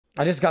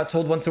I just got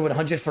told 1 through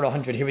 100 for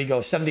 100. Here we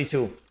go.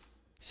 72.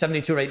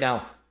 72 right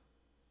now.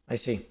 I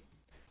see.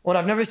 Well,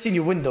 I've never seen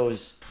you win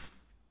those.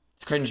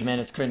 It's cringe, man.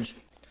 It's cringe.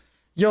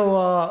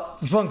 Yo,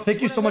 Drunk,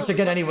 thank you so much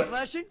again anyway.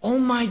 Oh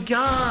my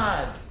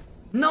god.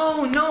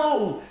 No,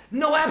 no.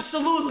 No,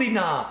 absolutely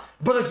not.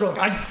 Brother Drunk,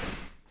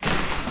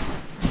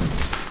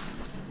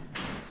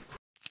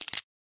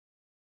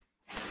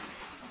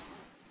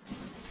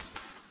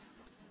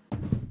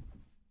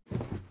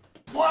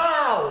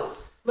 Wow.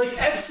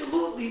 Like,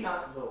 absolutely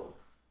not, though.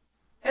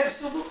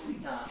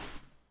 Absolutely not.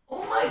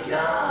 Oh my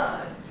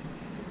god.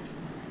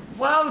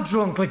 Wow,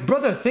 Drunk. Like,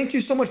 brother, thank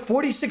you so much.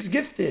 46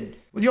 gifted.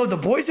 Yo, the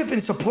boys have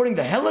been supporting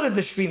the hell out of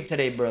the stream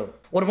today, bro.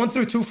 What, 1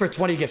 through 2 for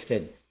 20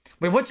 gifted.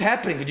 Wait, what's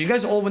happening? Did you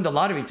guys all win the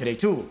lottery today,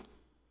 too?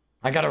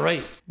 I got it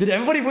right. Did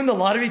everybody win the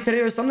lottery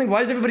today or something?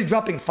 Why is everybody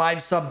dropping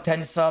 5 sub,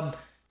 10 sub,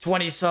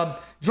 20 sub?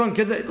 Drunk,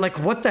 like,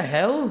 what the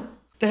hell?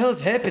 What the hell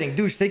is happening?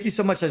 Douche, thank you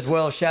so much as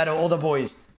well. Shadow, all the boys.